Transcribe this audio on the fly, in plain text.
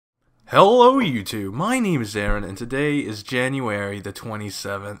Hello YouTube, my name is Aaron and today is January the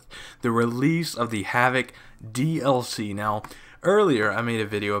 27th, the release of the Havoc DLC. Now, earlier I made a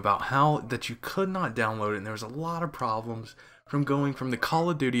video about how that you could not download it and there was a lot of problems from going from the Call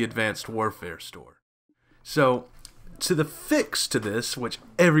of Duty Advanced Warfare store. So, to the fix to this, which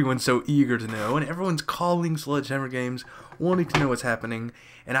everyone's so eager to know, and everyone's calling Sledgehammer Games wanting to know what's happening,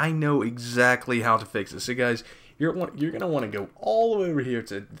 and I know exactly how to fix it. So guys, you're going to want to go all the way over here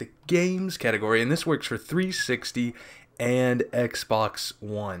to the games category, and this works for 360 and Xbox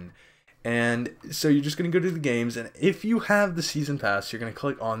One. And so you're just going to go to the games, and if you have the season pass, you're going to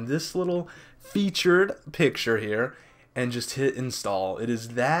click on this little featured picture here and just hit install. It is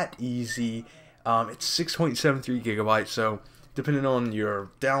that easy. It's 6.73 gigabytes, so depending on your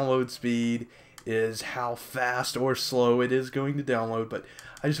download speed is how fast or slow it is going to download. But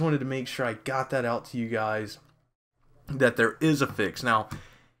I just wanted to make sure I got that out to you guys, that there is a fix. Now,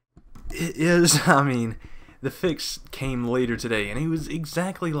 it is, the fix came later today, and it was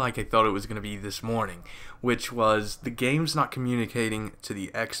exactly like I thought it was going to be this morning, which was the game's not communicating to the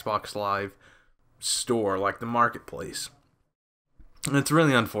Xbox Live store, like the marketplace. And it's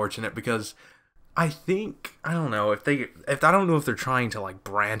really unfortunate because I don't know if they're trying to like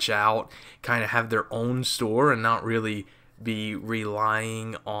branch out, kind of have their own store and not really be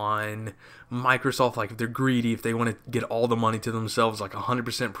relying on Microsoft. Like if they're greedy, if they want to get all the money to themselves, like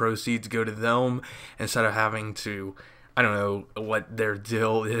 100% proceeds go to them instead of having to, I don't know what their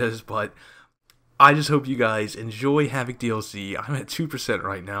deal is, but I just hope you guys enjoy Havoc DLC. I'm at 2%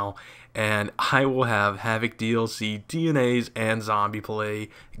 right now, and I will have Havoc DLC, DNAs, and zombie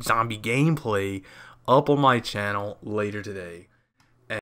gameplay up on my channel later today.